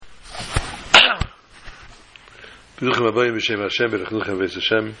Welcome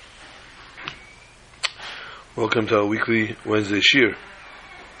to our weekly Wednesday Shir.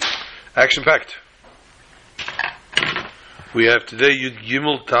 Action packed. We have today Yud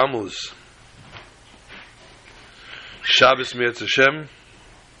Gimel Tammuz, Shabbos Me'etz Hashem.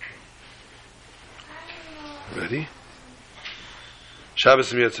 Ready?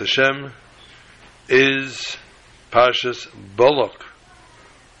 Shabbos Me'etz Hashem is Parshas Balak,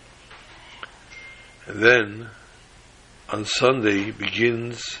 and then on Sunday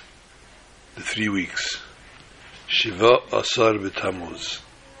begins the 3 weeks, Shiva Asar B'Tammuz.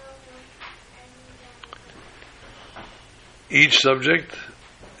 Each subject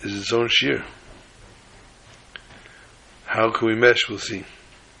is its own shir. How can we mesh? We'll see.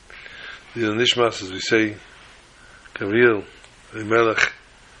 The Nishmas, as we say, Gabriel, Melech,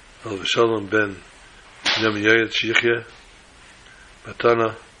 Al V'Shalom ben Yamiyayat Shichya,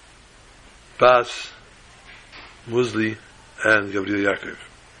 Matana, Bas, Musli, and Gabriel Yaakov.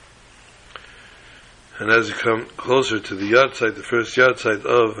 And as you come closer to the yard site, the first yard site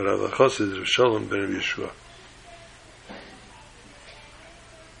of Rav Chosid, Rav Shalom ben Yeshua.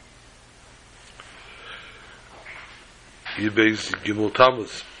 Yibez Gimel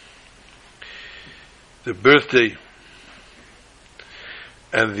Tammuz, the birthday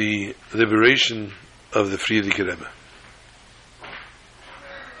and the liberation of the Frierdiker Rebbe.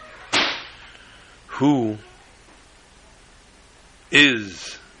 Who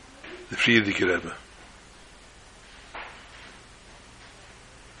is the Frierdiker Rebbe?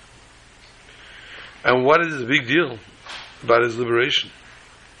 And what is the big deal about his liberation?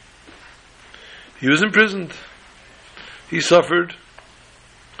 He was imprisoned. He suffered.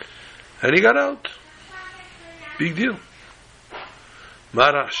 And he got out. Big deal.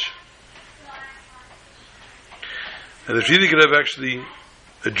 Marash. And the Frierdiker Rebbe actually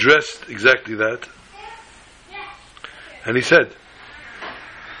addressed exactly that. And he said,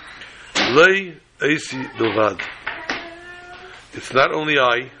 Lei Eisi Bilvad. It's not only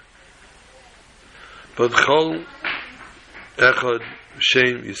I, but Chol Echad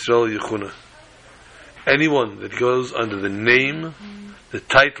Shem Yisrael Yechuna. Anyone that goes under the name, the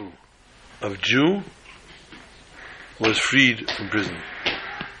title of Jew, was freed from prison.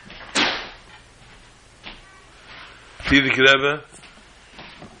 Frierdiker Rebbe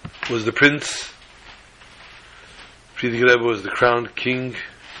was the prince. Frierdiker Rebbe was the crowned king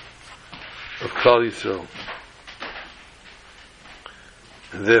of Klal Yisrael.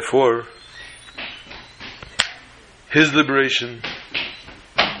 And therefore, his liberation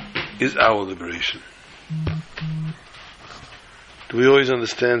is our liberation. Do we always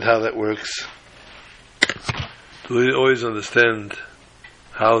understand how that works? Do we always understand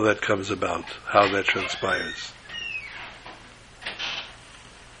how that comes about, how that transpires?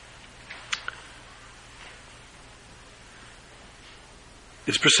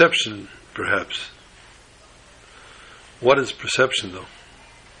 It's perception, perhaps. What is perception, though?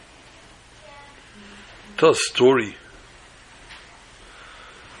 Tell a story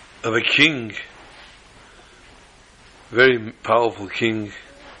of a king, very powerful king,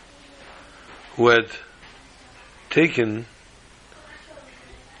 who had taken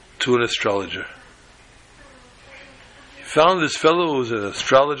to an astrologer. He found this fellow who was an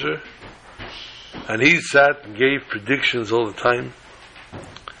astrologer, and he sat and gave predictions all the time.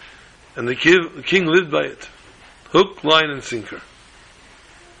 And the king lived by it. Hook, line, and sinker.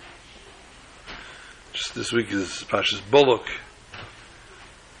 Just this week is Parshas Balak,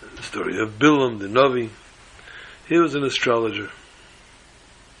 the story of Bilam, the Navi. He was an astrologer.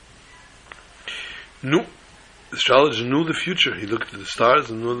 The astrologer knew the future. He looked at the stars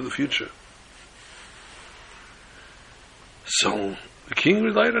and knew the future. So the king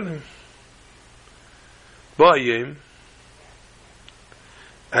relied on him. Ba'ayim,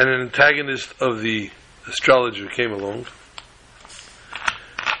 and an antagonist of the astrologer came along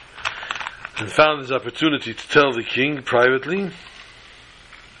and found this opportunity to tell the king privately,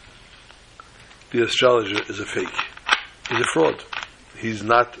 the astrologer is a fake. He's a fraud. He's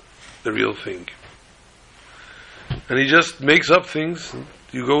not the real thing. And he just makes up things.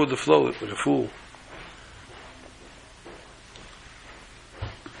 You go with the flow like a fool.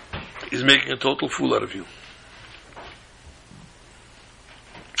 He's making a total fool out of you.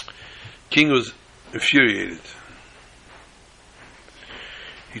 King was infuriated.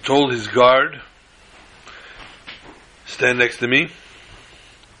 He told his guard, stand next to me.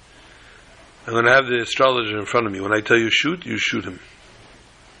 I'm going to have the astrologer in front of me. When I tell you shoot, you shoot him.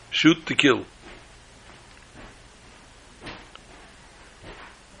 Shoot to kill.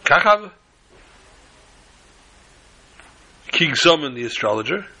 Kachav. King summoned the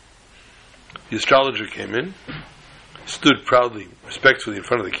astrologer. The astrologer came in. stood proudly, respectfully in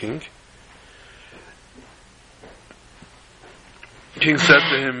front of the king. The king said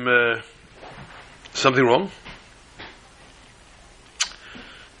to him, something wrong?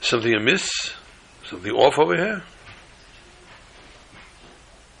 Something amiss? Something off over here?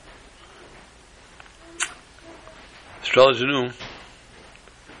 The astrologer knew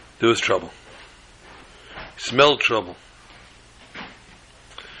there was trouble. He smelled trouble.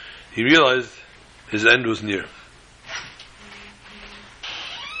 He realized his end was near.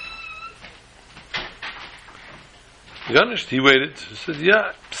 Garnished, he waited. He said,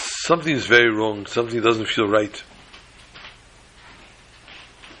 yeah, something's very wrong. Something doesn't feel right.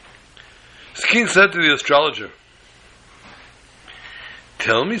 The king said to the astrologer,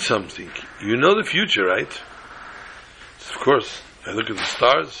 tell me something. You know the future, right? Of course. I look at the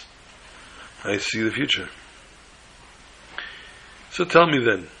stars. I see the future. So tell me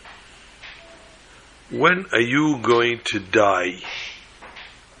then, when are you going to die?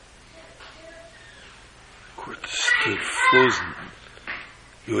 The court stood frozen.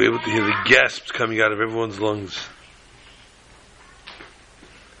 You were able to hear the gasps coming out of everyone's lungs.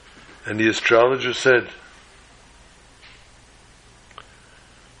 And the astrologer said,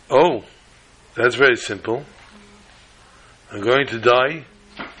 oh, that's very simple. I'm going to die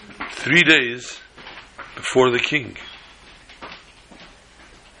 3 days before the king.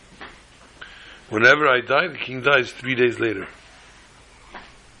 Whenever I die, the king dies 3 days later.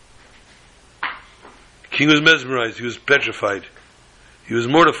 The king was mesmerized, he was petrified, he was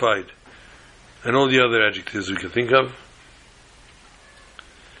mortified, and all the other adjectives we could think of.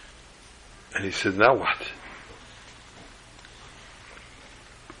 And he said, now what?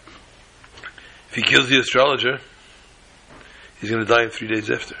 If he kills the astrologer, he's going to die in 3 days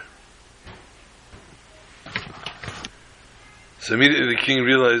after. So immediately the king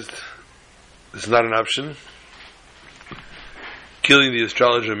realized this is not an option. Killing the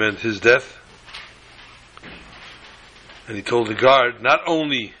astrologer meant his death. And he told the guard not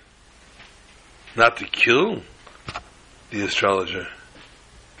only not to kill the astrologer,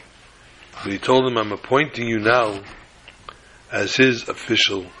 but he told him, I'm appointing you now as his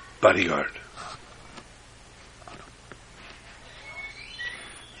official bodyguard.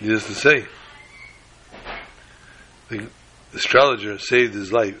 Needless to say, the astrologer saved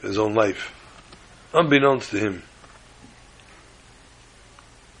his life, his own life, unbeknownst to him.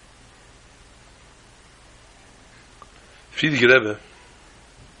 Frierdiker Rebbe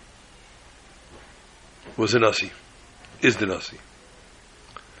was a Nasi, is the Nasi.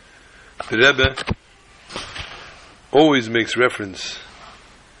 The Rebbe always makes reference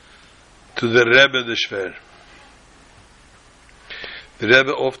to the Rebbe the Shver. The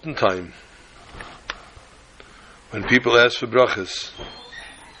Rebbe oftentimes, when people asked for brachas,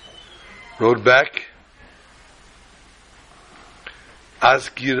 wrote back,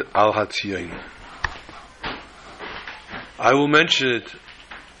 Asgir al Hatzion. I will mention it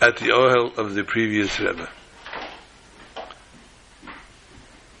at the ohel of the previous Rebbe.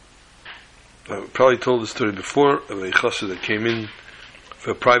 I probably told the story before of a chassid that came in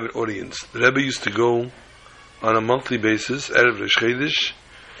for a private audience. The Rebbe used to go on a monthly basis, Erev Rosh Chodesh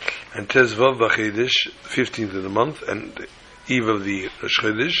and Tezvav B'Chodesh, 15th of the month, and the eve of the Rosh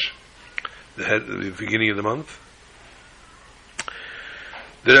Chodesh, the beginning of the month.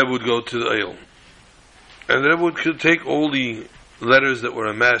 The Rebbe would go to the Eil. And the Rebbe would take all the letters that were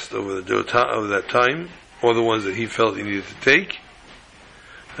amassed over that time, or the ones that he felt he needed to take,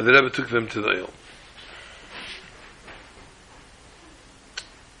 and the Rebbe took them to the Eil.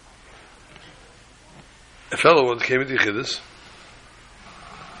 A fellow once came into Chiddush,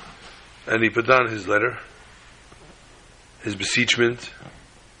 and he put down his letter, his beseechment,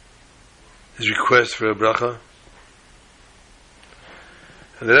 his request for a bracha.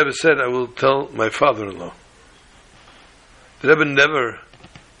 And the Rebbe said, I will tell my father-in-law. The Rebbe never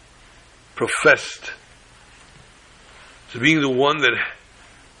professed to being the one that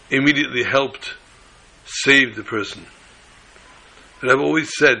immediately helped save the person. The Rebbe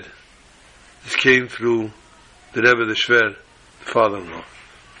always said, this came through the Rebbe the Shver, the father-in-law,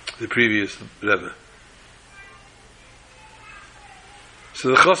 the previous Rebbe. So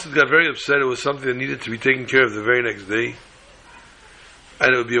the chassid got very upset. It was something that needed to be taken care of the very next day.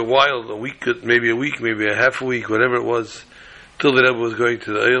 And it would be a while, maybe a half a week, whatever it was, till the Rebbe was going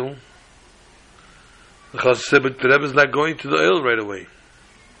to the Eil. The chassid said, but the Rebbe is not going to the Eil right away.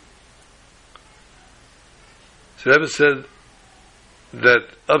 So the Rebbe said that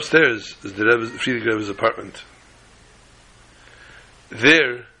upstairs is the Frierdiker Rebbe's apartment.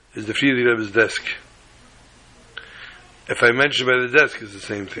 There is the Frierdiker Rebbe's desk. If I mention by the desk, it's the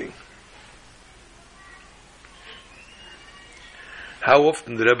same thing. How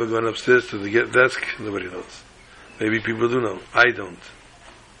often the Rebbe went upstairs to the desk? Nobody knows. Maybe people do know. I don't.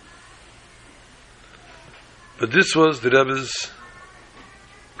 But this was the Rebbe's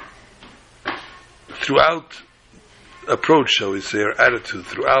throughout approach, shall we say, or attitude,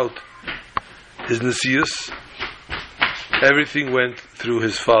 throughout his Nesius. Everything went through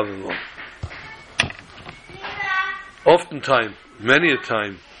his father-in-law. Oftentimes, many a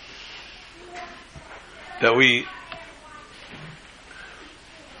time, that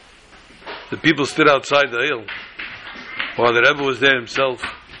the people stood outside the Eil while the Rebbe was there himself,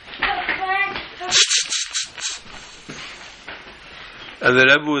 and the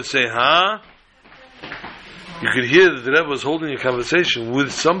Rebbe would say, "Huh?" You could hear that the Rebbe was holding a conversation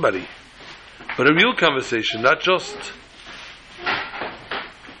with somebody, but a real conversation, not just.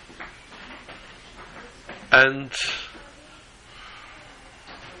 And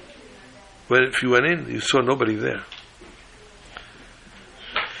if you went in, you saw nobody there.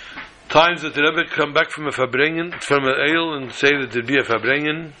 Times that the Rebbe come back from a Farbrengen, from an Eil, and say that there'd be a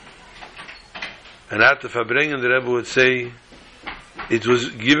Farbrengen, and at the Farbrengen the Rebbe would say, "It was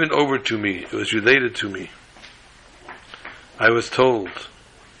given over to me, it was related to me. I was told."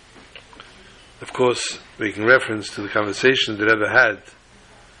 Of course, making reference to the conversation the Rebbe had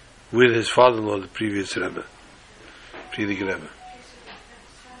with his father-in-law, the previous Rebbe, Frierdiker Rebbe.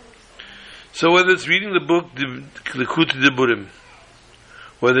 So whether it's reading the book, the Likutei Diburim,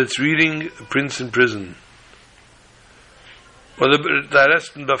 whether it's reading Prince in Prison, or the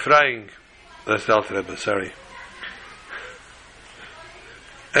Arrest and Befreiung, that's the Alter Rebbe, sorry.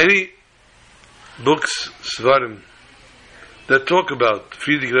 Any books, Svarim, that talk about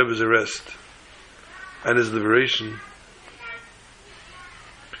Frierdiker Rebbe's arrest and his liberation,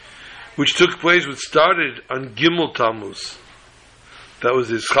 which took place, which started on Gimel Tammuz. That was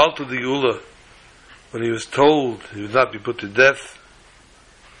his Chalta de Geula, when he was told he would not be put to death,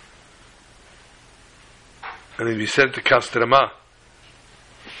 and he'd be sent to Kastrama.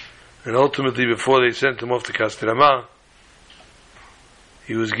 And ultimately, before they sent him off to Kastrama,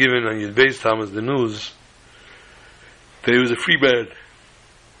 he was given on Yud Beis Tammuz the news that he was a free man.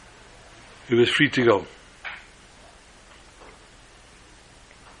 He was free to go.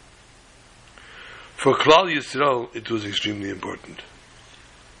 For Klal Yisrael, it was extremely important.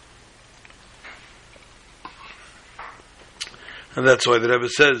 And that's why the Rebbe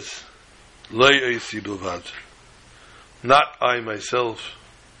says, Loi Eisi Bilvad, not I myself.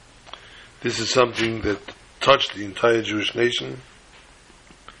 This is something that touched the entire Jewish nation,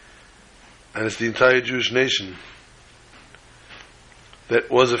 and it's the entire Jewish nation that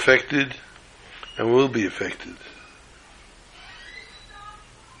was affected and will be affected.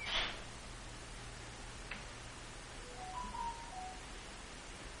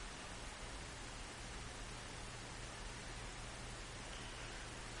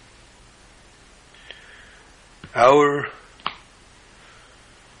 Our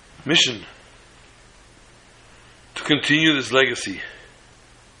mission to continue this legacy,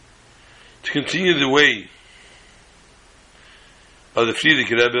 to continue the way of the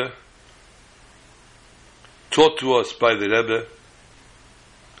Frierdiker Rebbe, taught to us by the Rebbe.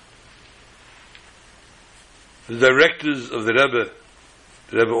 The directors of the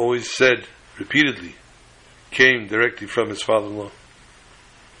Rebbe always said repeatedly, came directly from his father-in-law.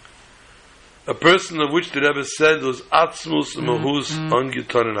 A person of which the Rebbe said was Atzmus Mahus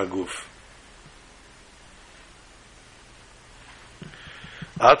Angitonen Aguf.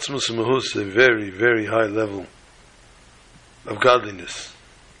 Atzmus Mahus is a very, very high level of godliness.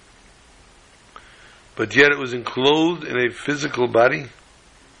 But yet it was enclosed in a physical body,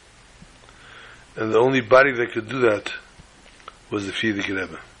 and the only body that could do that was the Frierdiker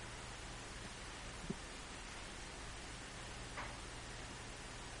Rebbe.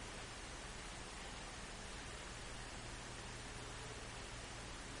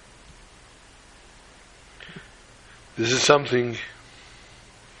 This is something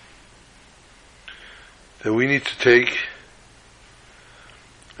that we need to take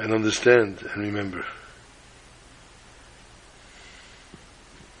and understand and remember.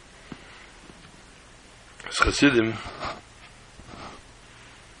 As Chassidim,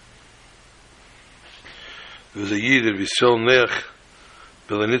 there was a Yid, Rabbi Sol Neach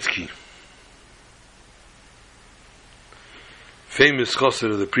Belanitsky, famous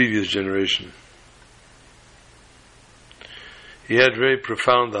chassid of the previous generation. He had very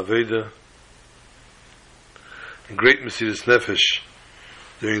profound Aveda and great Mesiras Nefesh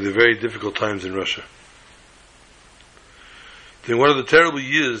during the very difficult times in Russia. During one of the terrible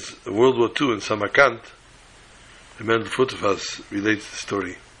years of World War II in Samarkand, the Mendel Futerfas relates the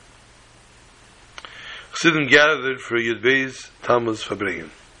story. Chassidim gathered for Yud Beis Tammuz Farbrengen.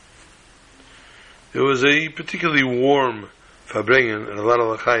 It was a particularly warm Farbrengen, and a lot of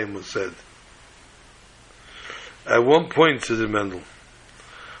L'chaim was said. At one point, says Mendel,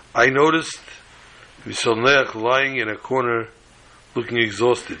 I noticed Visolneach lying in a corner, looking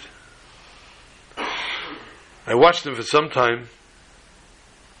exhausted. I watched him for some time,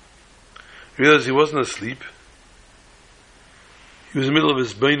 realized he wasn't asleep. He was in the middle of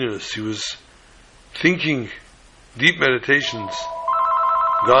his beinus. He was thinking deep meditations,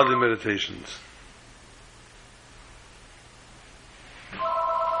 godly meditations.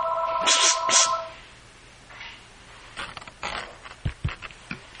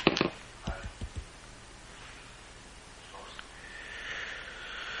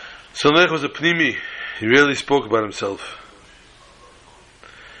 Solnech was a pnimi. He rarely spoke about himself.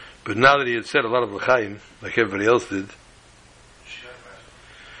 But now that he had said a lot of l'chaim, like everybody else did,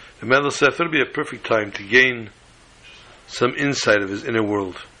 the Mendel said it would be a perfect time to gain some insight of his inner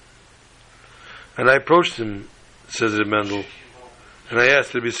world. And I approached him, says the Mendel, and I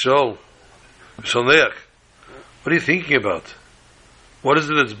asked Rabbi Yisrael, Solnech, what are you thinking about? What is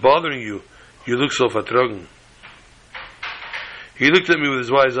it that's bothering you? You look so vertrogen. He looked at me with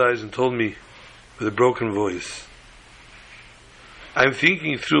his wise eyes and told me with a broken voice, I'm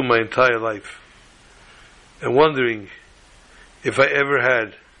thinking through my entire life and wondering if I ever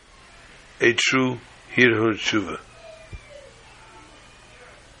had a true hirhur tshuva.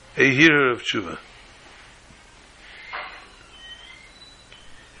 A hirhur of tshuva.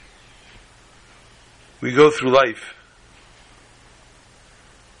 We go through life,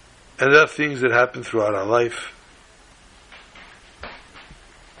 and there are things that happen throughout our life.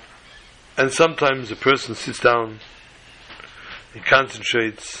 And sometimes a person sits down and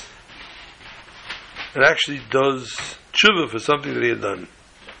concentrates and actually does tshuva for something that he had done.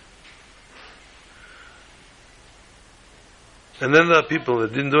 And then there are people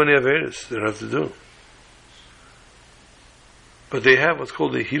that didn't do any averis, they don't have to do. But they have what's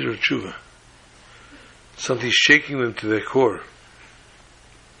called a hirhur tshuva. Something shaking them to their core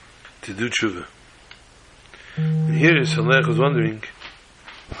to do tshuva. And here Solnech was wondering,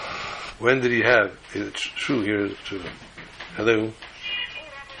 when did he have a true hirhur tshuva? Hello?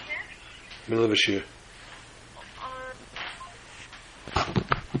 Middle of a shir.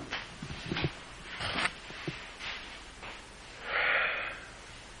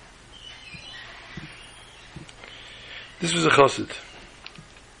 This was a chassid.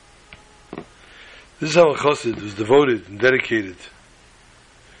 This is how a chassid was devoted and dedicated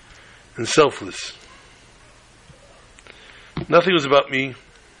and selfless. Nothing was about me.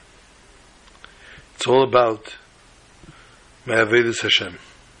 It's all about my Avedis Hashem.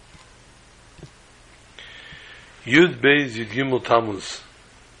 Yud Beis Yud Gimel Tammuz.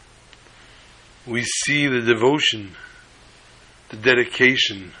 We see the devotion, the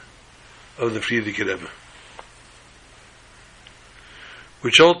dedication of the Frierdiker Rebbe,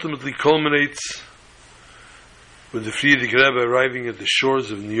 which ultimately culminates with the Frierdiker Rebbe arriving at the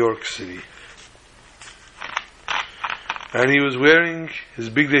shores of New York City. And he was wearing his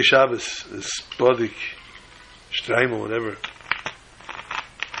Big Day Shabbos, his Spodik, Shtreim or whatever,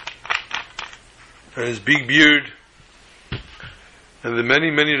 and his big beard, and the many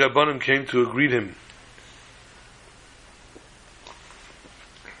Rabbanim came to greet him.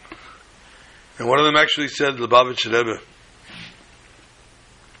 And one of them actually said, Lubavitcher Rebbe,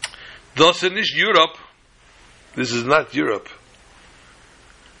 Das ist nicht Europe. This is not Europe.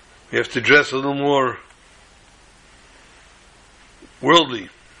 We have to dress a little more worldly.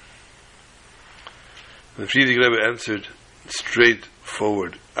 The Frierdiker Rebbe answered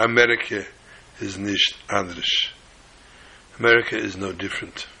straightforward, America is nicht anders. America is no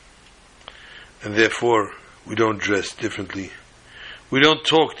different. And therefore, we don't dress differently. We don't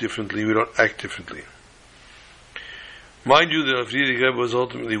talk differently. We don't act differently. Mind you, the Frierdiker Rebbe was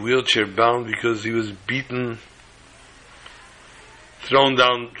ultimately wheelchair bound because he was beaten, thrown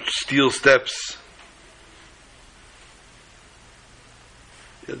down steel steps.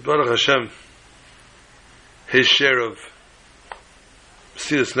 Yet Baruch Hashem, his share of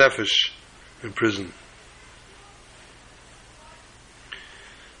Mesiras Nefesh in prison.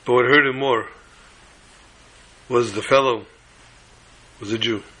 But what hurt him more was the fellow was a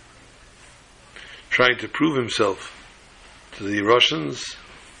Jew, trying to prove himself to the Russians,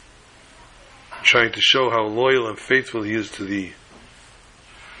 trying to show how loyal and faithful he is to the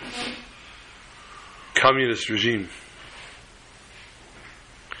communist regime,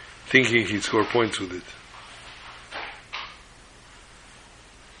 thinking he'd score points with it.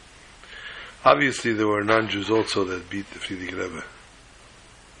 Obviously, there were non-Jews also that beat the Frierdiker Rebbe.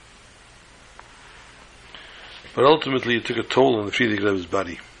 But ultimately it took a toll on the Frierdiker Rebbe's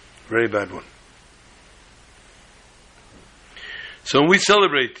body. Very bad one. So when we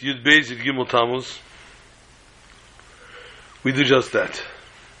celebrate Yud Beis Yud Gimel Tammuz, we do just that.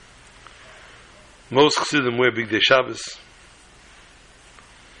 Most Chassidim wear Big Day Shabbos.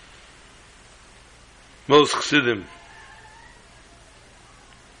 Most Chassidim,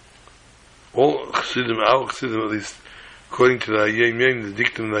 all Chassidim, our Chassidim at least, according to the Yom Yom, the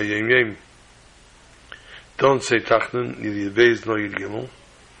dictum of the Yom Yom, don't say Tachnan, neither Yud Beis nor Yud Gimel.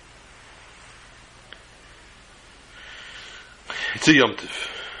 It's a Yom Tov.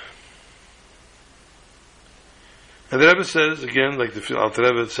 And the Rebbe says, again, like the Alter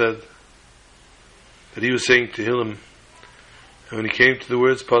Rebbe said, that he was saying to Hillel, and when he came to the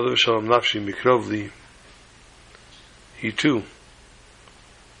words, Padav Shalom Nafshi Mikrovli, he too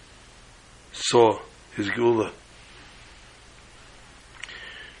saw his Geula.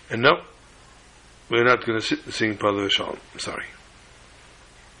 And no, we're not going to sit and sing Padav Shalom. I'm sorry.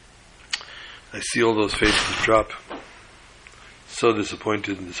 I see all those faces drop. So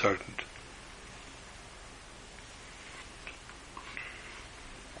disappointed and disheartened.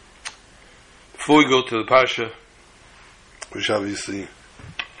 Before we go to the Parsha, which obviously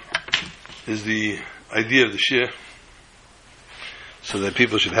is the idea of the Shir, so that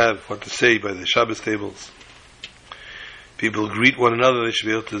people should have what to say by the Shabbos tables. People greet one another, they should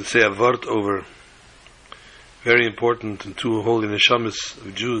be able to say a vart over. Very important, and two holy neshamas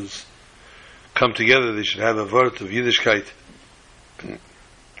of Jews come together, they should have a vart of Yiddishkeit,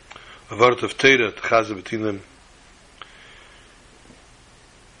 a vart of Torah, Tchaza between them.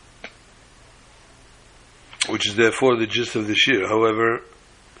 Which is therefore the gist of the Shir. However,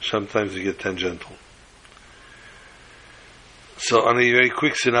 sometimes we get tangential. So, on a very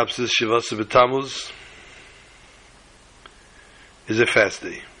quick synopsis, Shivasa B'Tammuz is a fast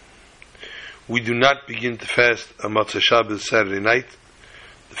day. We do not begin to fast on Matzah Shabbos Saturday night.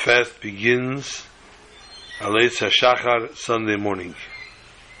 The fast begins Aleis HaShachar Sunday morning.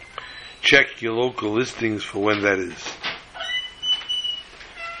 Check your local listings for when that is.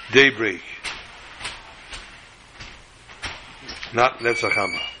 Daybreak. Not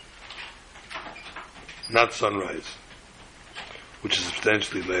Netzachama. Not sunrise, which is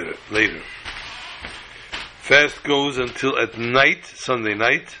substantially later. Fast goes until at night, Sunday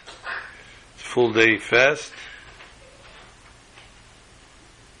night. It's full day fast.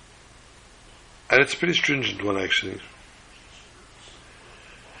 And it's a pretty stringent one, actually.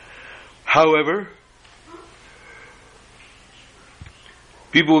 However,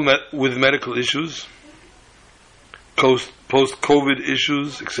 people with medical issues, post-COVID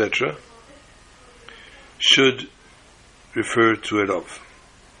issues, etc., should refer to it of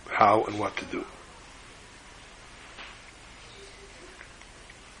how and what to do.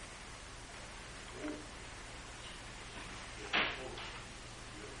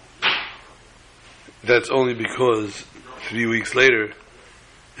 That's only because 3 weeks later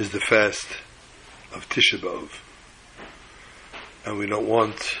is the fast of Tisha B'Av, and we don't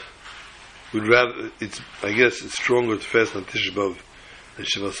want. We'd rather. I guess it's stronger to fast on Tisha B'Av than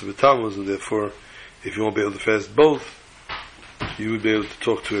Shivasa B'Tammuz, and therefore, if you won't be able to fast both, you would be able to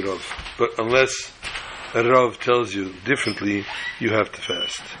talk to a Rav. But unless a Rav tells you differently, you have to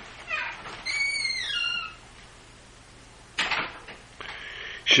fast.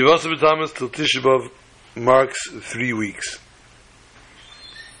 Shivasa B'Tammuz till Tisha B'Av marks 3 weeks.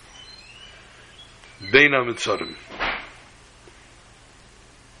 Bein HaMitzarim.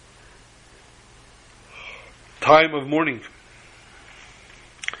 Time of mourning.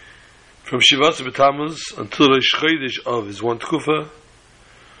 From Shivasa B'Tammuz until Rosh Chodesh Av is one tkufa.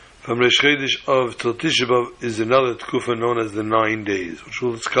 From Rosh Chodesh Av till Tisha B'Av is another tkufa known as the 9 days, which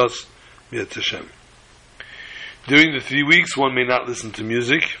we'll discuss B'Yat Hashem. During the 3 weeks, one may not listen to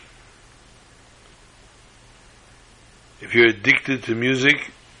music. If you're addicted to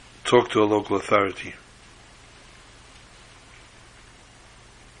music, talk to a local authority.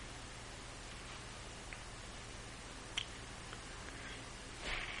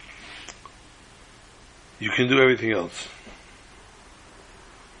 You can do everything else.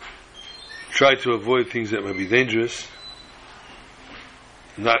 Try to avoid things that might be dangerous.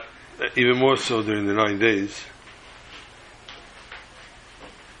 Not even more so during the 9 days.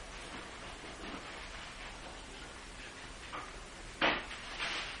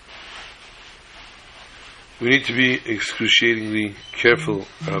 We need to be excruciatingly careful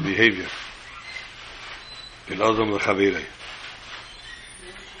in our behavior.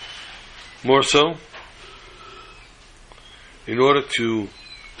 More so, in order to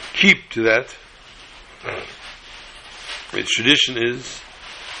keep to that, its tradition is,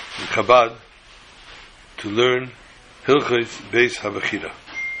 in Chabad, to learn Hilchos Beis HaBechira,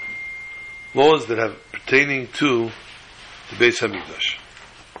 laws that have pertaining to the Beis HaMikdash.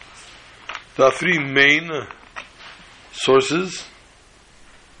 There are three main sources.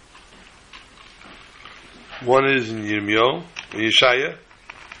 One is in Yirmiyahu, in Yeshaya,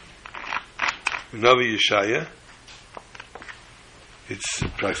 Navi Yeshaya. It's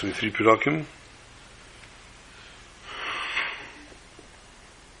approximately 3 Pirakim.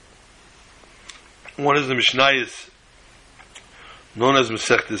 One is the Mishnayos, known as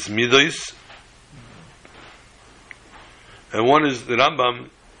Masechtas Midos, and one is the Rambam,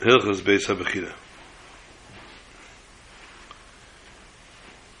 Hilchos Beis HaBechira.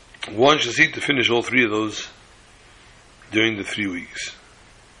 One should seek to finish all three of those during the 3 weeks.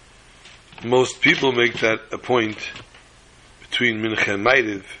 Most people make that a point between Mincha and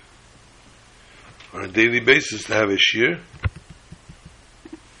Ma'ariv on a daily basis to have a shir,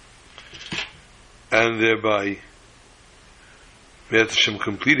 and thereby Me'at Hashem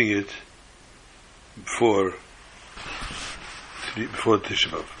completing it before Tisha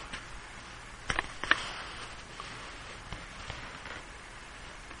B'Av.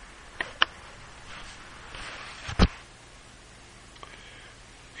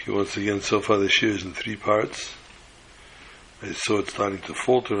 Okay, once again, so far the shir is in 3 parts. I saw it starting to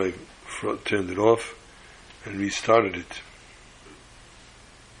falter. I turned it off and restarted it,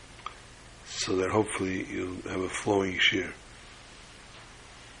 so that hopefully you'll have a flowing shir.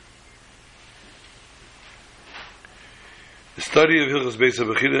 The study of Hilchos Beis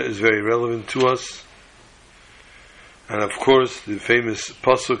HaBechira is very relevant to us, and of course the famous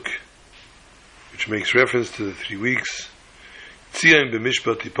pasuk, which makes reference to the 3 weeks, Tzion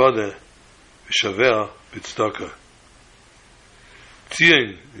b'mishpat tipada v'shaveh b'tzedakah.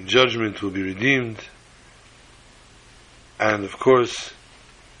 Tzion, in judgment, will be redeemed, and of course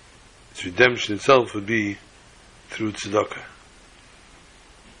its redemption itself would be through tzedakah.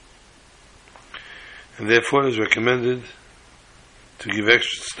 And therefore it is recommended to give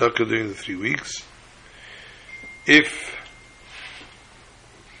extra tzedakah during the 3 weeks. If,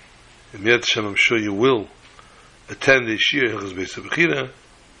 in Me'at Hashem, I'm sure you will attend a shir Hilchos Beis HaBechira,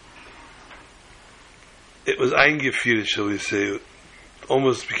 it was eingefeiert, shall we say, it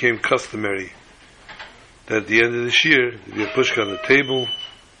almost became customary that at the end of the shir there'd be a pushka on the table,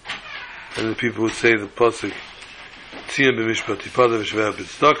 and the people would say the pasuk Tzion b'mishpat tipada v'shaveh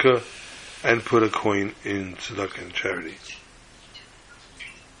b'tzedakah, and put a coin in tzedakah and charity.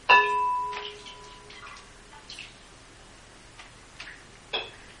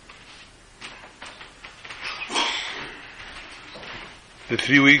 The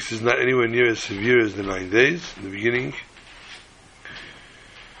 3 weeks is not anywhere near as severe as the 9 days in the beginning.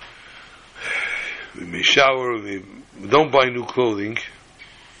 We may shower, we don't buy new clothing.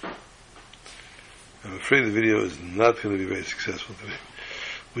 I'm afraid the video is not going to be very successful today.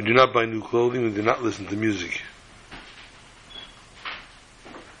 We do not buy new clothing, we do not listen to music.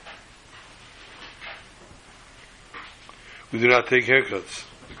 We do not take haircuts.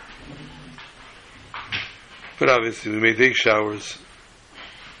 But obviously we may take showers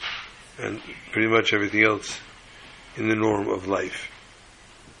and pretty much everything else in the norm of life.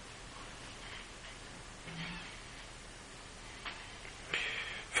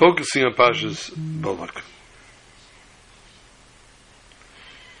 Focusing on Parshas Balak.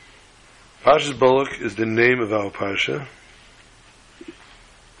 Parshas Balak is the name of our Parsha,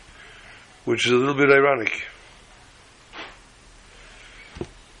 which is a little bit ironic.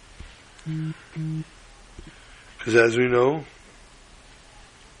 Because as we know,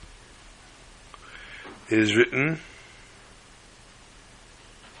 it is written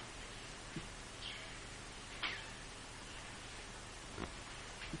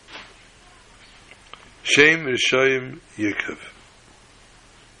Shem Rishayim Yirkav.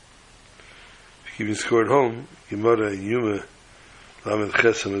 Keeping score at home, Gemara and Yuma Lamed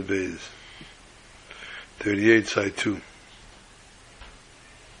Ches Amud Beis 38 side 2.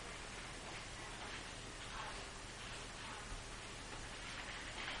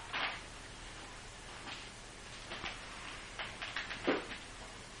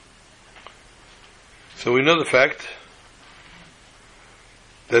 So we know the fact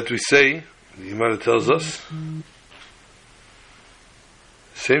that we say, the Gemara tells us,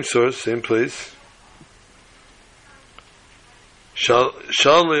 same source, same place, Shal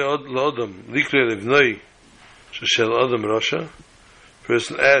le'odam likre levnoi shel adam rasha.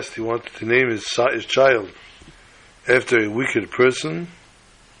 Person asked, he wanted to name his child after a wicked person.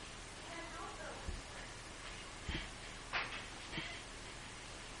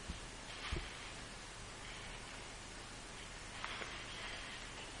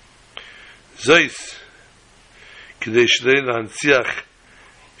 Zeis K'dei shlei l'hanziach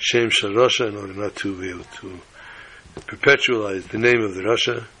Shem Shel Rasha, in order not to be able to perpetualize the name of the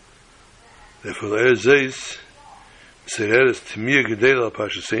Rasha. Therefore, the Eretz Zeis, Sereres Timir Gedela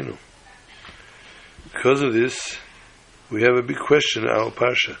Parshaseinu. Because of this, we have a big question in our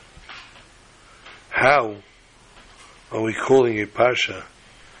Parsha. How are we calling a Parsha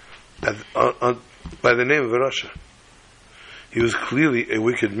by the name of a Rasha? He was clearly a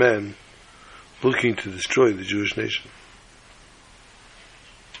wicked man looking to destroy the Jewish nation.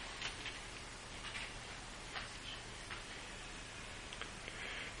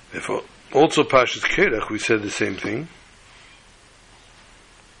 Therefore, also Parshas Kerach, we said the same thing.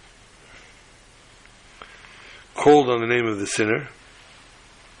 Called on the name of the sinner.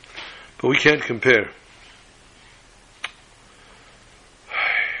 But we can't compare.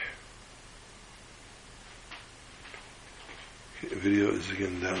 The video is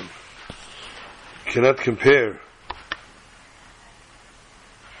again down. Cannot compare,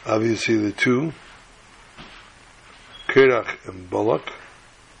 obviously, the two, Kerach and Balak.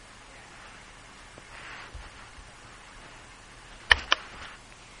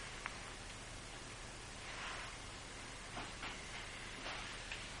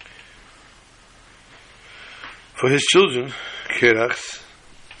 For his children, Kerachs,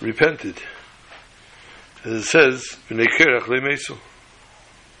 repented. As it says, B'nei Kerach le'mesu.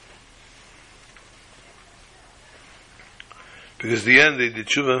 Because the end they did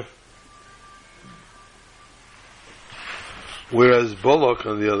tshuva. Whereas Balak,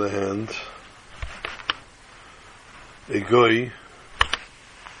 on the other hand, a goy,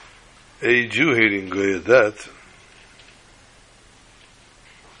 a Jew-hating goy at that,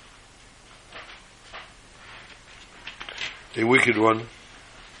 a wicked one,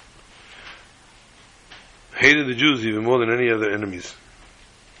 hated the Jews even more than any other enemies.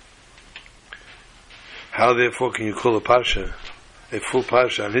 How therefore can you call a parsha, a full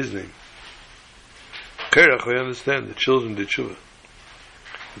parsha, on his name? Kerach, I understand, the children did tshuva.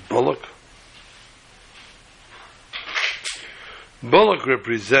 Balak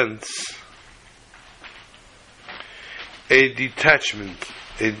represents a detachment,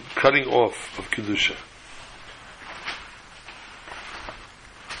 a cutting off of Kedusha.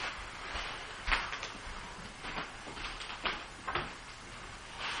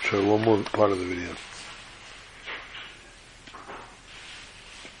 Try one more part of the video.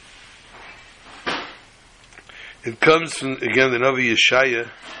 It comes from, again, the Navi Yeshaya,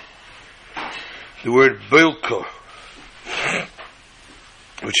 the word Beilko,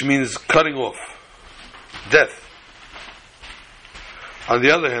 which means cutting off, death. On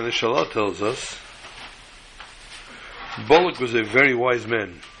the other hand, the Shalah tells us, Balak was a very wise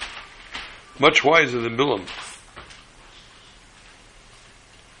man, much wiser than Bilam.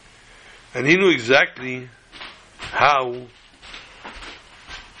 And he knew exactly how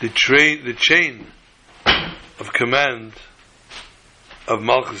the chain of command of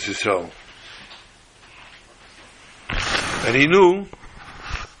Malchus Yisrael. And he knew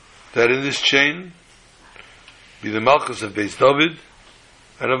that in this chain be the Malchus of Beis David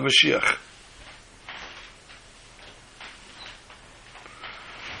and of Mashiach.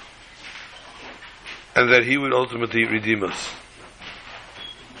 And that he would ultimately redeem us.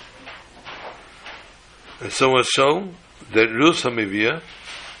 And so much so that Rus HaMeviah,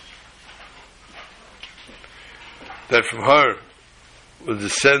 that from her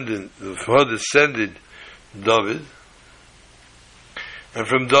descended David, and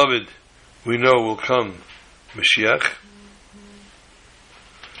from David we know will come Mashiach,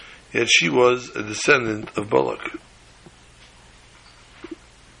 yet she was a descendant of Balak.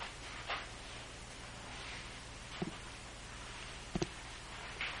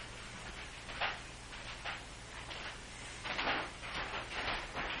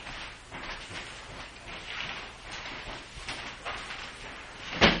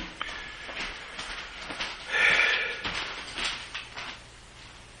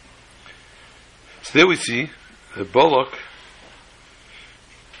 So there we see that Balak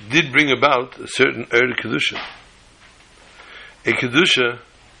did bring about a certain Kedusha. A Kedusha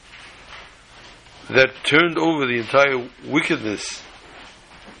that turned over the entire wickedness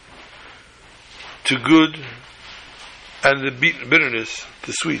to good and the bitterness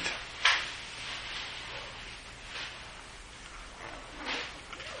to sweet.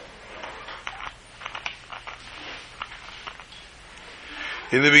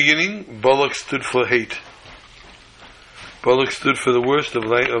 In the beginning, Balak stood for hate. Balak stood for the worst of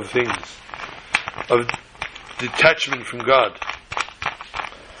things, of detachment from God.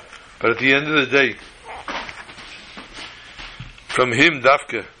 But at the end of the day, from him,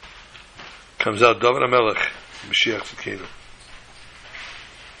 Dafka, comes out David HaMelech, Mashiach Tzidkenu.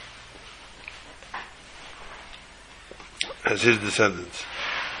 As his descendants.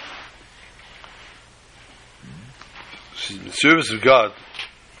 The service of God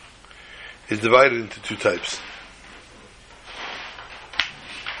is divided into two types.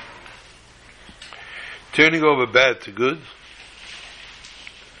 Turning over bad to good,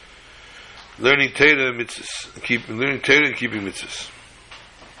 learning Torah and mitzvahs, learning Torah and keeping mitzvahs,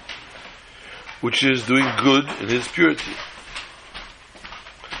 which is doing good in his purity.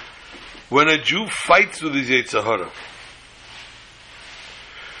 When a Jew fights with his Yetzer Hara,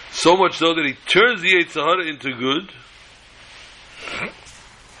 so much so that he turns the Yetzer Hara into good,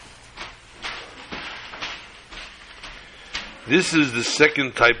 this is the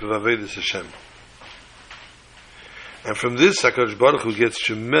second type of Avodas Hashem. And from this, HaKadosh Baruch Hu gets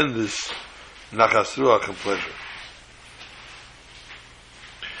tremendous nachas ruach and pleasure.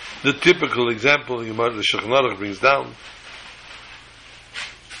 The typical example the Shulchan Aruch brings down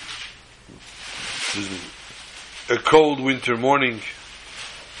is a cold winter morning.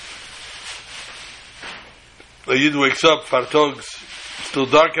 A Yid wakes up, fartogs, still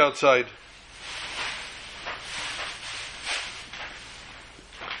dark outside.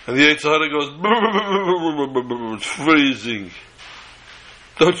 And the Yetzer Hara goes, it's freezing.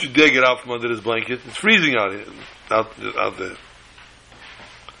 Don't you dare get out from under this blanket. It's freezing out here, out there.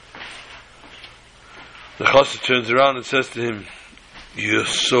 The Chassid turns around and says to him, you're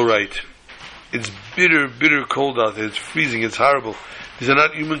so right. It's bitter, bitter cold out there. It's freezing. It's horrible. These are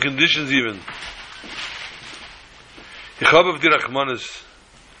not human conditions even. Yechabav dirachmanis,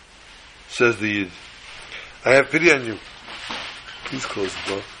 says the Yid. I have pity on you. Please close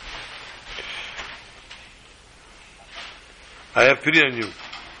the door. I have pity on you.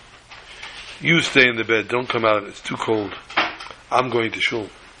 You stay in the bed. Don't come out. It's too cold. I'm going to shul.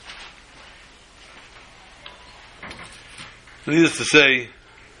 Needless to say,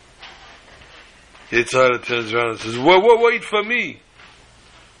 Yetzer Hara turns around and says, wait for me.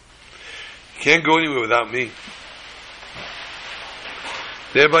 You can't go anywhere without me.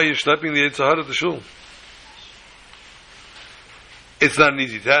 Thereby you're schlepping the Yetzer Hara to shul. It's not an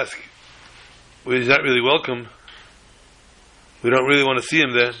easy task. He's not really welcome. We don't really want to see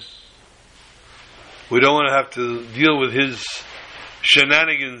him there. We don't want to have to deal with his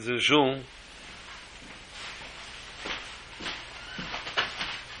shenanigans in shul.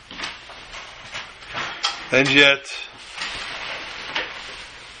 And yet,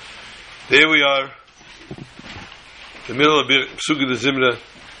 there we are, the middle of Psukkah de Zimra.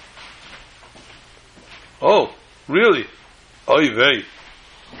 Oh, really? Oy vey.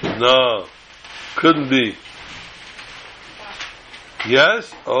 No, couldn't be.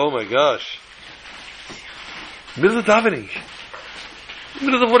 Yes? Oh my gosh. Middle of davening.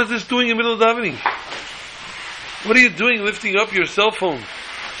 What is this doing in the middle of davening? What are you doing lifting up your cell phone?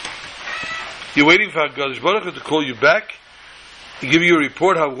 You're waiting for HaKadosh Baruch Hu to call you back to give you a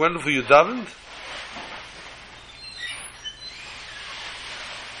report how wonderful you davened?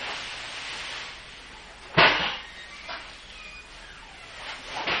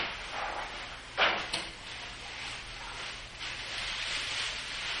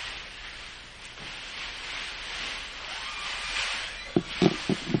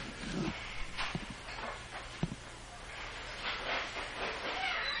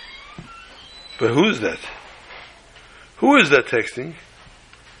 But who is that? Who is that texting?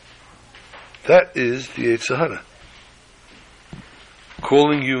 That is the Yetzer Hara.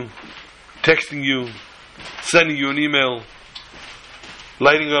 Calling you, texting you, sending you an email,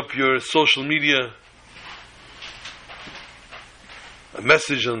 lighting up your social media, a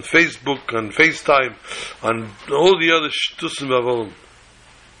message on Facebook, on FaceTime, on all the other shtusim bavolim.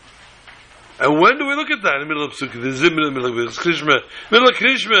 And when do we look at that? In the middle of Sukkot, the Zimra, in the middle of Krishma, middle of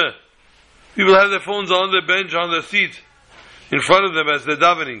Krishma. People have their phones on their bench, on their seat, in front of them as they're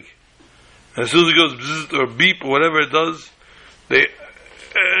davening. And as soon as it goes bzzz or beep or whatever it does, they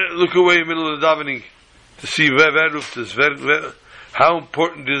look away in the middle of the davening to see how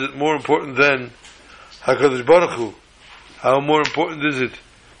important is it, more important than HaKadosh Baruch Hu? How more important is it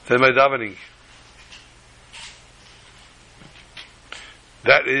than my davening?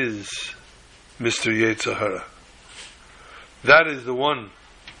 That is Mr. Yetzer Hara. That is the one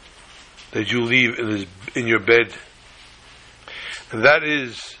that you leave in your bed. And that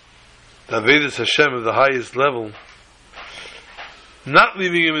is the Avodas Hashem of the highest level. Not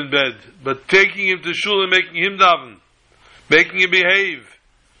leaving him in bed, but taking him to shul and making him daven, making him behave,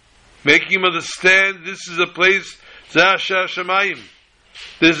 making him understand this is a place, Zah Shamayim.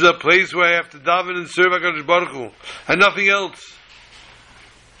 This is a place where I have to daven and serve HaKadosh Baruch Hu, and nothing else.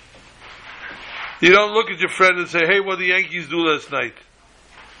 You don't look at your friend and say, hey, what did the Yankees do last night?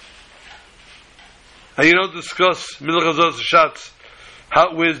 And you don't discuss Milchazos shots.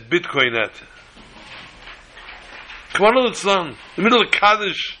 Where's Bitcoin at? Come on, it's done. In the middle of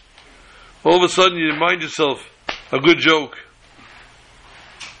Kaddish, all of a sudden you remind yourself a good joke.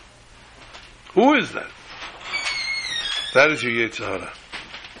 Who is that? That is your Yetzer Hara.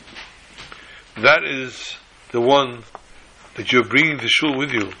 That is the one that you're bringing to shul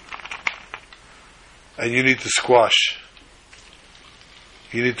with you, and you need to squash.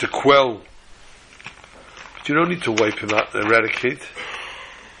 You need to quell. But you don't need to wipe him out and eradicate.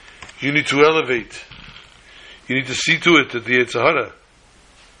 You need to elevate. You need to see to it that the Yetzer Hara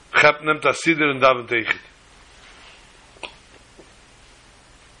Chap nemt a Siddur and daven tegen.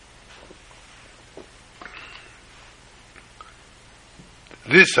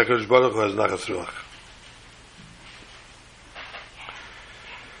 This HaKadosh Baruch Hu has nachas ruach.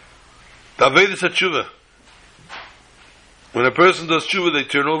 The Avedis HaTshuva. When a person does tshuva, they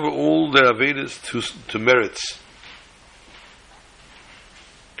turn over all their Avedis to merits,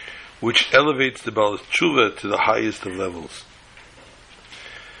 which elevates the Baal Tshuva to the highest of levels.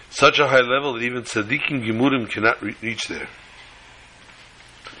 Such a high level that even Tzaddikim Gemurim cannot reach there.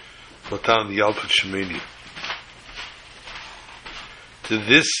 Matan the Yalkut Shemeni. To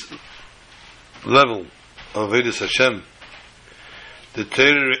this level of Avedis Hashem, the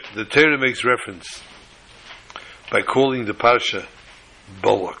Torah makes reference by calling the Parsha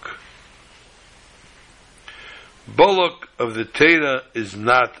Balak. Balak of the Torah is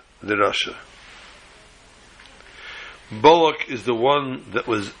not the Rasha. Balak is the one that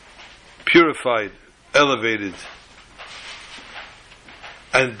was purified, elevated,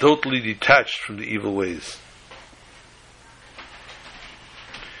 and totally detached from the evil ways.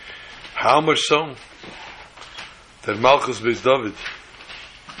 How much so that Malchus Beis David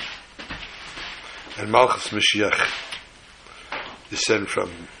and Malchus Mashiach descend from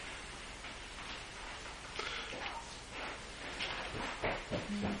him.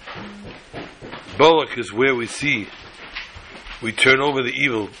 Balak is where we see we turn over the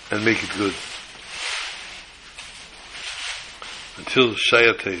evil and make it good. Until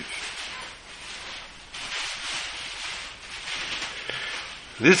Shayatev.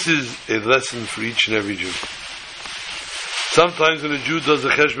 This is a lesson for each and every Jew. Sometimes when a Jew does a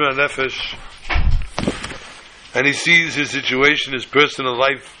Cheshbon Nefesh and he sees his situation, his personal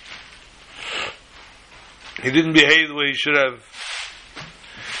life, he didn't behave the way he should have.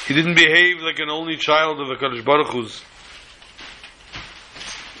 He didn't behave like an only child of HaKadosh Baruch Hu's.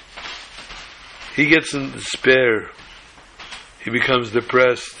 He gets in despair. He becomes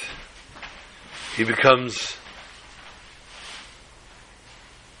depressed. He becomes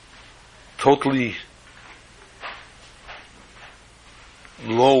totally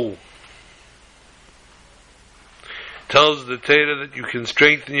low. Tells the Torah that you can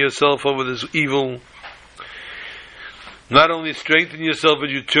strengthen yourself over this evil. Not only strengthen yourself, but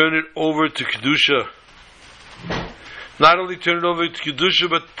you turn it over to Kedusha. Not only turn it over to Kedusha,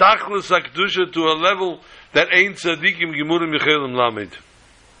 but Tachlis HaKedusha to a level that ain't Tzadikim Gemurim Yechelim Lamed.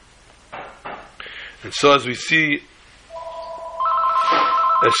 And so as we see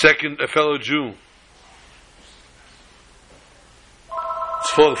a fellow Jew, it's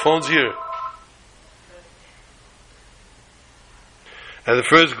for the phone's here. At the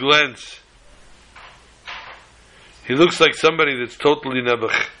first glance, he looks like somebody that's totally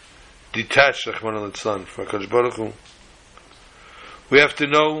nebuch, detached, Rachmana litzlan, from HaKadosh Baruch Hu. We have to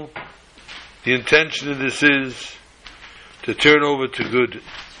know the intention of this is to turn over to good,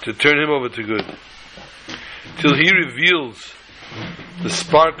 to turn him over to good, till he reveals the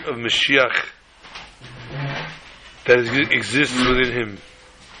spark of Mashiach that exists within him,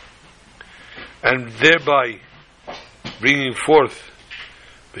 and thereby bringing forth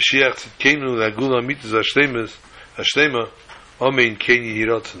Mashiach Tzidkenu, the Agula Amitas Hashlema, Amen, Ken Yehi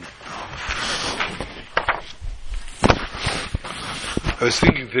Ratzon. I was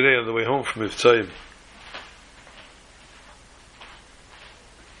thinking today on the way home from Mitzrayim,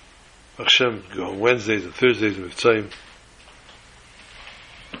 Hashem, go on Wednesdays and Thursdays in Mitzrayim,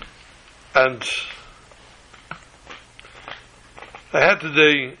 and I had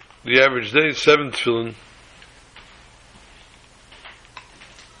today, the average day, 7 tefillin.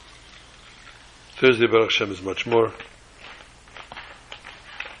 Thursday, Baruch Hashem, is much more.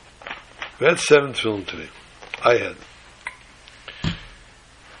 We had 7 tefillin today. I had.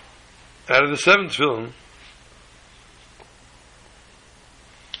 Out of the 7 tefillin,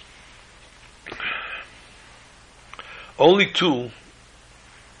 only 2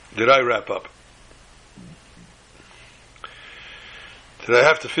 did I wrap up. The that I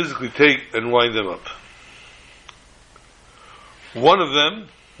have to physically take and wind them up. One of them,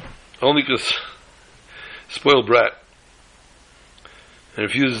 only because spoiled brat, and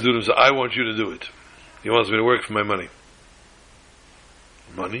refuses to do it, so I want you to do it. He wants me to work for my money.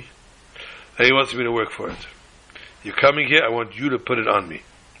 Money? And he wants me to work for it. You're coming here, I want you to put it on me.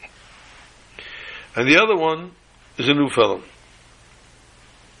 And the other one is a new fellow.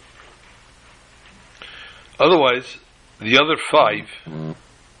 Otherwise, the other 5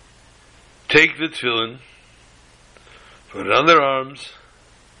 take the tefillin, put it on their arms,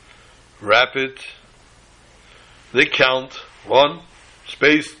 wrap it, they count 1,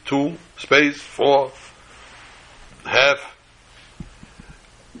 space 2, space 4, half.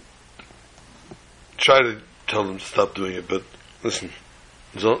 Try to tell them to stop doing it, but listen,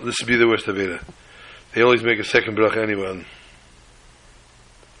 this would be the worst Aveda. They always make a second bracha anyway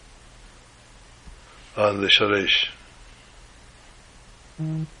on the Sharesh.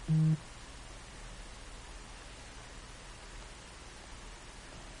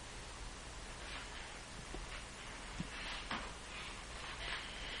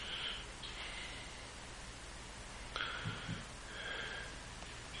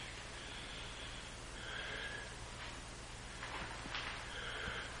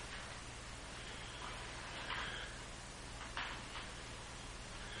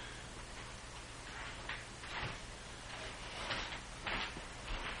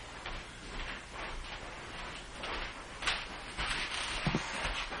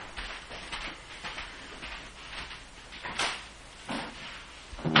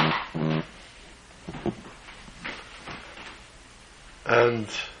 And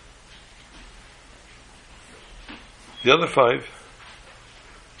the other 5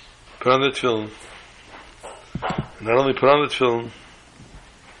 put on the tefillin, and not only put on the tefillin,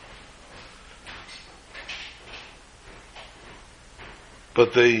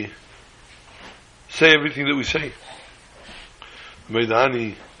 but they say everything that we say.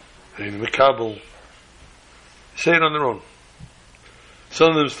 Meidani, Mekabel, say it on their own.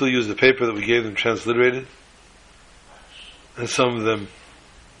 Some of them still use the paper that we gave them transliterated, and some of them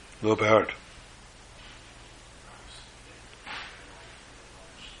know by heart.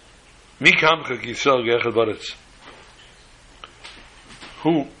 Mi kamcha ki Yisrael ge'echad baretz.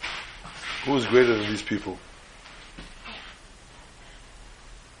 Who is greater than these people?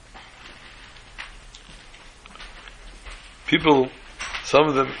 People, some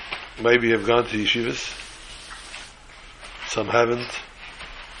of them maybe have gone to yeshivas, some haven't.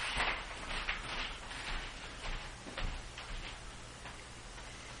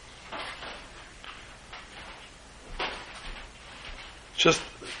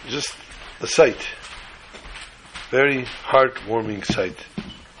 Just a sight, very heartwarming sight.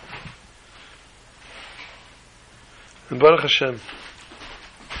 And Baruch Hashem,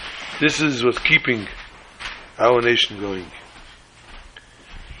 this is what's keeping our nation going.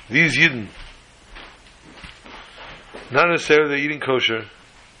 These Yidden, not necessarily eating kosher,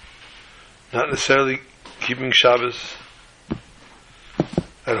 not necessarily keeping Shabbos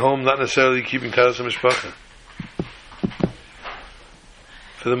at home, not necessarily keeping Taras HaMishpacha.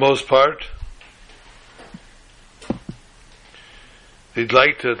 For the most part, they'd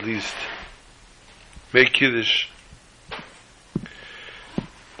like to at least make Kiddush.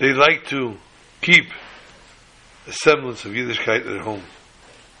 They'd like to keep a semblance of Yiddishkeit at home.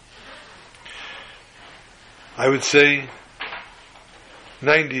 I would say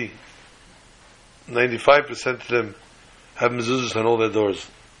 95% of them have mezuzahs on all their doors.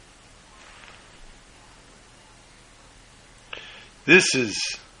 This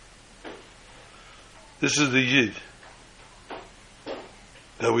is the Yid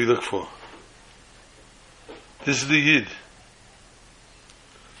that we look for. This is the Yid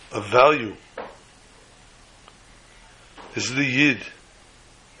of value. This is the Yid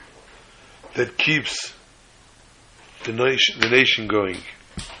that keeps the nation going.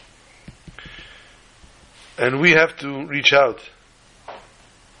 And we have to reach out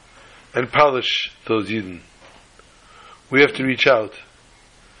and polish those Yidden. We have to reach out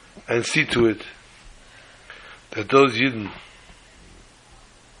and see to it that those Yidden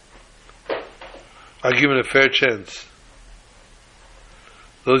are given a fair chance.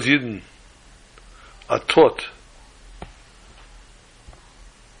 Those Yidden are taught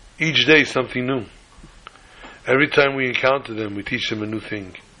each day something new. Every time we encounter them, we teach them a new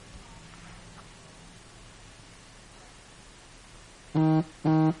thing.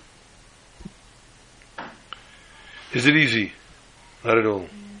 Is it easy? Not at all.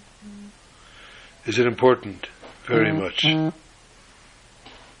 Is it important? Very much.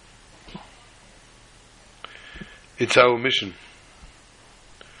 It's our mission.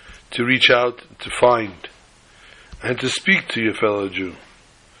 to reach out, to find, and to speak to your fellow Jew.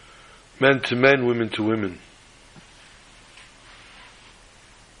 Men to men, women to women.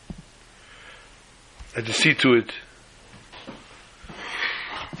 And to see to it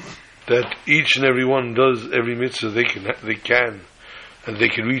that each and every one does every mitzvah they can and they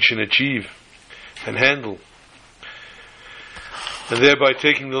can reach and achieve and handle. And thereby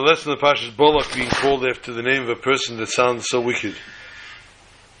taking the lesson of Parshas Bolak being called after the name of a person that sounds so wicked.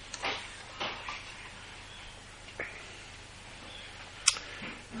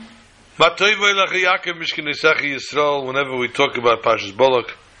 Whenever we talk about Parshas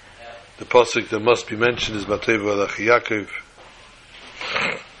Bolak, the pasuk that must be mentioned is Matei V'Elachi Yaakov.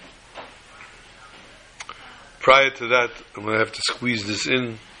 Prior to that, I'm going to have to squeeze this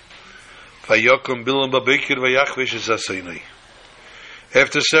in. Vayokom Bilam Babekir Vayachvesh Zasaynai.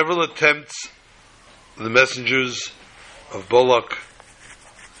 After several attempts, the messengers of Bolak,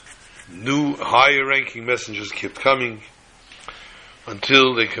 new higher ranking messengers kept coming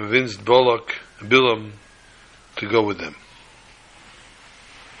until they convinced Bolak and Bilam to go with them.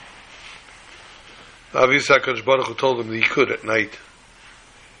 Obviously, HaKadosh Baruch Hu told him that he could at night.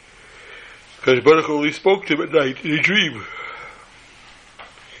 HaKadosh Baruch Hu only spoke to him at night in a dream.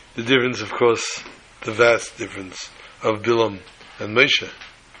 The difference, of course, the vast difference of Bilam and Moshe.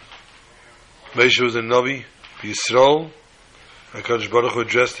 Moshe was a Navi, Yisrael. HaKadosh Baruch Hu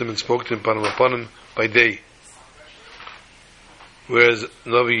addressed him and spoke to him upon him by day. Whereas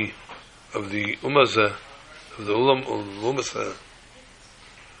Navi of the Ummah, of the Ummah,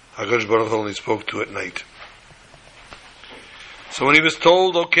 HaKadosh Baruch Hu only spoke to at night. So when he was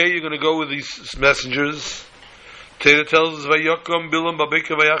told, okay, you're going to go with these messengers, Torah tells us, Vayokom Bilam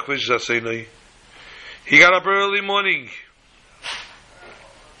Babeka Vayachvesh Zasaynai. He got up early morning,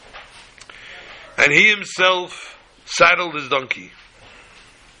 and he himself saddled his donkey.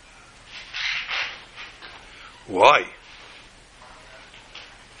 Why?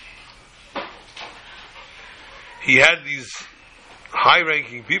 He had these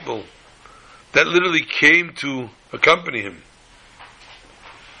high-ranking people that literally came to accompany him.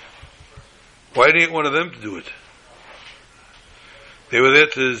 Why didn't one of them to do it? They were there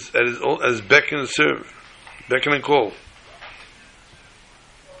to as beckon and serve, beckon and call.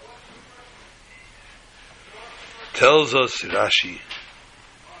 Tells us Rashi,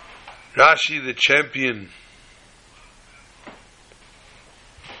 the champion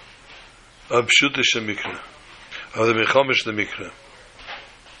of Pshutish Mikra, of the Mechamish the Mikra.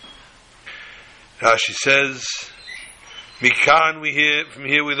 Rashi says, Mikan from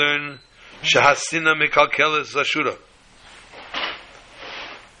here we learn, Shahasina Mekalkeles Zashura.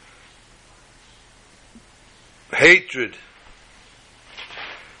 Hatred,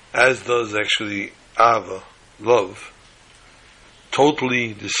 as does actually Ava, love,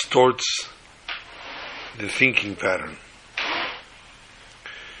 totally distorts the thinking pattern.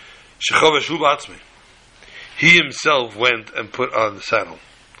 He himself went and put on the saddle.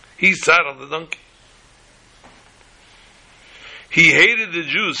 He saddled the donkey. He hated the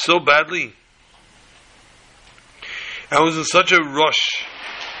Jews so badly and was in such a rush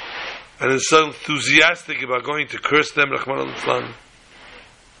and is so enthusiastic about going to curse them, Rahman al-Islam.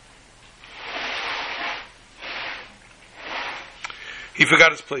 He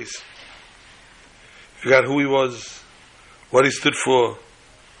forgot his place. He forgot who he was, what he stood for,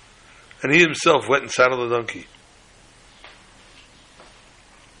 and he himself went and saddled the donkey.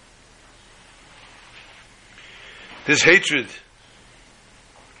 This hatred,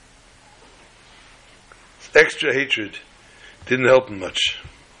 this extra hatred, didn't help him much.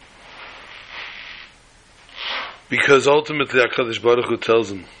 Because ultimately HaKadosh Baruch Hu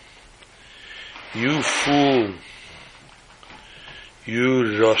tells him, you fool, you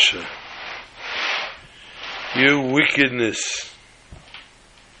Rasha, you wickedness,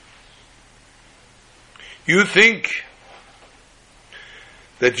 you think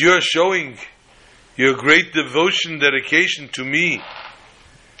that you're showing your great devotion, dedication to me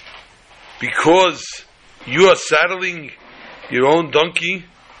because you are saddling your own donkey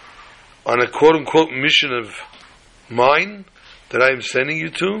on a quote-unquote mission of mine that I am sending you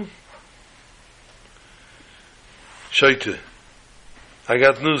to? Shaita, I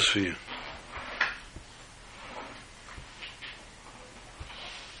got news for you.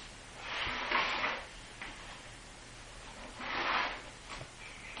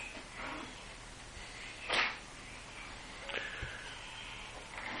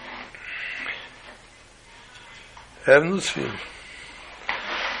 I have news for you.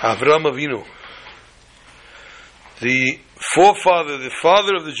 Avraham Avinu, the forefather, the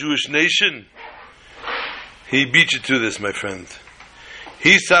father of the Jewish nation, he beat you to this, my friend.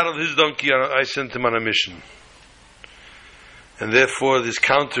 He saddled his donkey, I sent him on a mission. And therefore this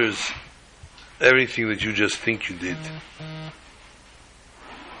counters everything that you just think you did.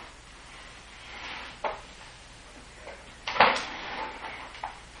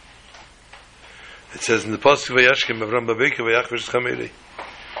 It says in the Pasuk Vayashkem Avram Babeka Vayachvesh Chamere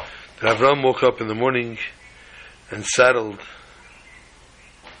that Avram woke up in the morning and saddled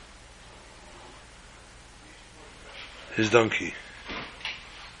his donkey.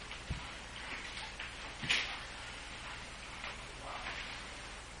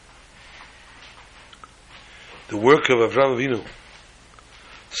 The work of Avram Avinu,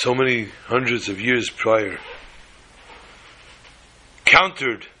 so many hundreds of years prior,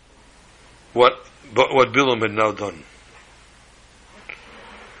 countered what Bilam had now done.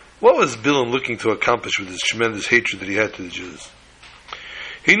 What was Bilam looking to accomplish with this tremendous hatred that he had to the Jews?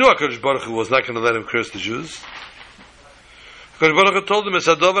 He knew HaKadosh Baruch Hu was not going to let him curse the Jews. HaKadosh Baruch Hu told him,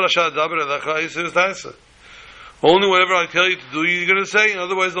 only whatever I tell you to do, you're going to say,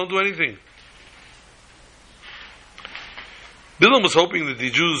 otherwise don't do anything. Bilam was hoping that the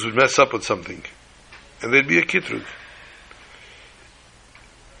Jews would mess up with something, and there'd be a kitrug.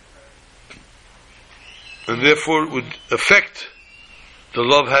 And therefore it would affect the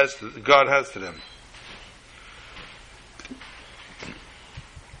love God has to them.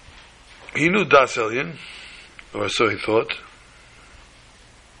 He knew Das Elyon, or so he thought.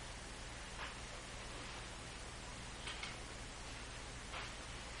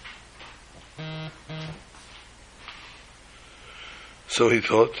 So he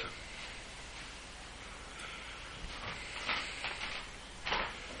thought.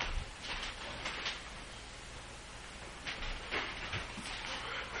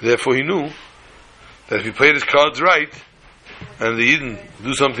 Therefore he knew that if he played his cards right and the Yidden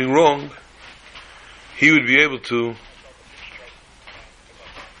do something wrong, he would be able to.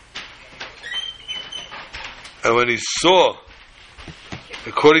 And when he saw,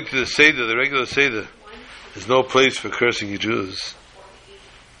 according to the Seder, the regular Seder, there's no place for cursing the Jews,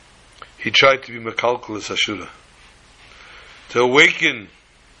 he tried to be Mekalkulas Ashura, to awaken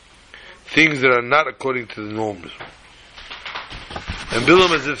things that are not according to the norms. And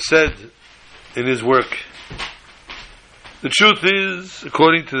Bilam, as if said in his work, the truth is,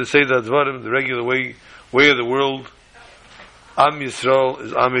 according to the Seder Advarim, the regular way of the world, Am Yisrael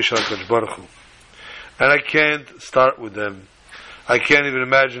is Am HaKadosh Baruch Hu. And I can't start with them. I can't even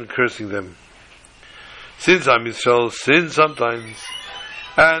imagine cursing them. Since Am Yisrael sin sometimes,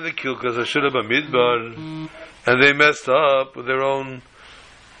 and the Kilkas Ashura B'Midbar, and they messed up with their own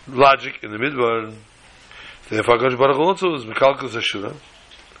logic in the Midbar. Therefore, HaKadosh Baruch Hu also was Mekalkus Ashura,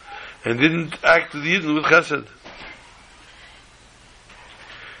 and didn't act with Yidden with Chesed.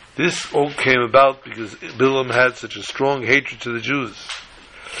 This all came about because Bilam had such a strong hatred to the Jews.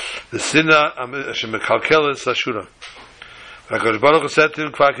 The Sinna Hashem Mekalkeles Ashura. HaKadosh Baruch Hu said to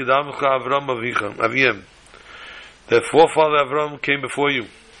him, Kvar Kidamcha Avram Aviyem, their forefather Avram came before you,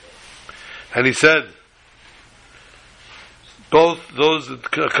 and he said, both those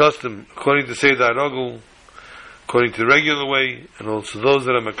that are accustomed, according to Seder Arogul, according to the regular way, and also those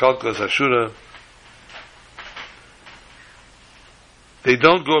that are Mekalkas Ashura, they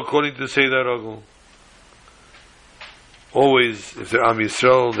don't go according to the Seder Arogul. Always, if they're Am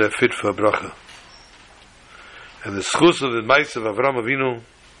Yisrael, they're fit for a bracha. And the schus of the Ma'is of Avram Avinu,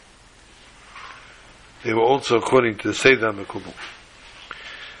 they were also according to the Seder Mekubal.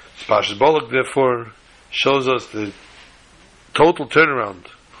 Parshas Balak, therefore, shows us the total turnaround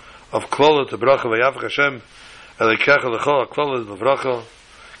of Klola to bracha v'yavach Hashem Elekecha l'chol HaKlola l'vracha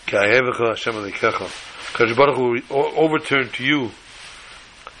k'ayevecha Hashem Elekecha. HaKadosh Baruch Hu will overturn to you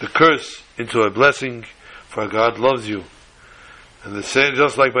the curse into a blessing, for God loves you. And the same,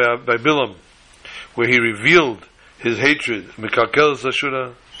 just like by Bilam, where he revealed his hatred, Mekalkeles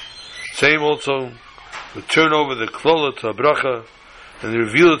Ashura, same also will turn over the Klola to a bracha, and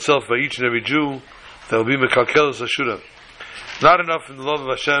reveal itself by each and every Jew that will be Mekalkeles Ashura. Not enough in the love of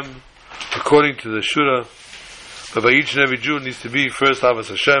Hashem, according to the Shura, but by each and every Jew needs to be first Avos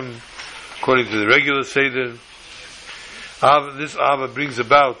Hashem, according to the regular Seder. This Ava brings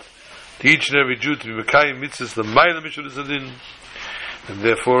about to each and every Jew to be Mekayim Mitzvahs L'mayla Mishudas Adin, and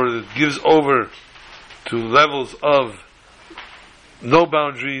therefore it gives over to levels of no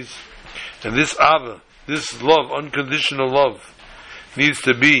boundaries. And this Ava, this love, unconditional love, needs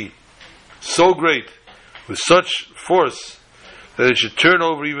to be so great, with such force, that it should turn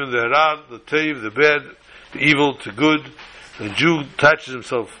over even the Harad, the Teiv, the bad, the evil to good. The Jew attaches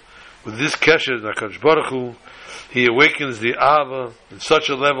himself with this Kesher, the HaKadosh Baruch Hu. He awakens the Ava in such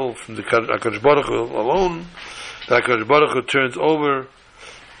a level from the HaKadosh Baruch Hu alone, that HaKadosh Baruch Hu turns over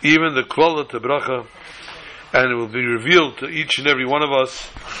even the Klala to Bracha, and it will be revealed to each and every one of us.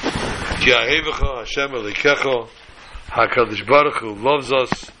 Ki ahevecha Hashem Elokecha, HaKadosh Baruch Hu loves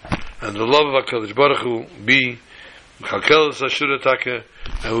us, and the love of HaKadosh Baruch Hu be Chakelas Ashuratake,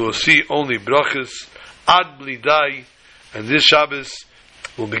 and we will see only brachas ad blidai. And this Shabbos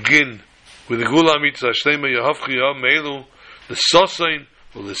will begin with the Gula Mitzvah Shlema Yehavchi Yom Meilu, the Sosain,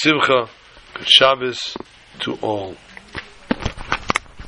 or the Simcha. Good Shabbos to all.